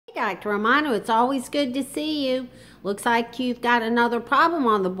Dr. Romano, it's always good to see you. Looks like you've got another problem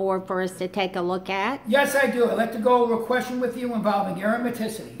on the board for us to take a look at. Yes, I do. I'd like to go over a question with you involving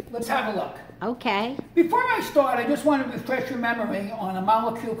aromaticity. Let's have a look. Okay. Before I start, I just want to refresh your memory on a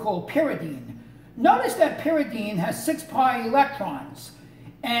molecule called pyridine. Notice that pyridine has 6 pi electrons.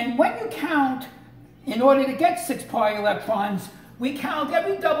 And when you count, in order to get 6 pi electrons, we count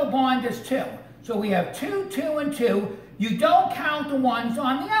every double bond as 2. So we have 2, 2, and 2. You don't count the ones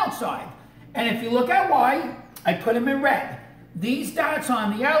on the outside. And if you look at why, I put them in red. These dots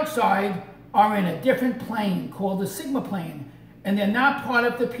on the outside are in a different plane called the sigma plane, and they're not part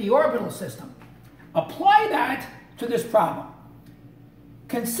of the p orbital system. Apply that to this problem.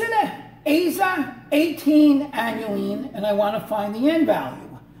 Consider aza 18 annuline, and I want to find the N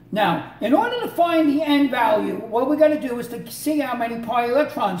value. Now, in order to find the N value, what we're going to do is to see how many pi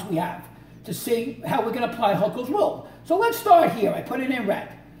electrons we have, to see how we're going to apply Huckel's rule. So let's start here. I put it in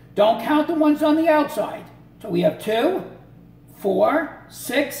red. Don't count the ones on the outside. So we have 2, 4,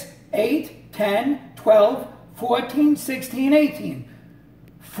 6, 8, 10, 12, 14, 16, 18.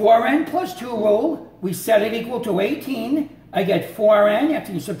 4n plus 2 rule, we set it equal to 18. I get 4n,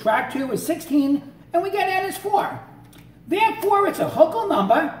 after you subtract 2 is 16, and we get n is 4. Therefore, it's a Huckel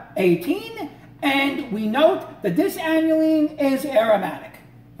number, 18, and we note that this annuline is aromatic.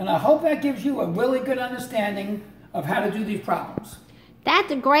 And I hope that gives you a really good understanding of how to do these problems.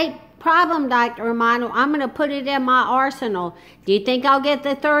 That's a great problem, Dr. Romano. I'm going to put it in my arsenal. Do you think I'll get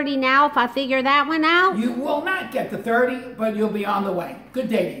the 30 now if I figure that one out? You will not get the 30, but you'll be on the way. Good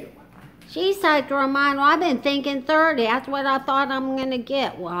day to you. Geez, Dr. Romano, I've been thinking 30. That's what I thought I'm going to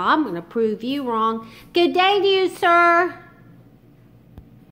get. Well, I'm going to prove you wrong. Good day to you, sir.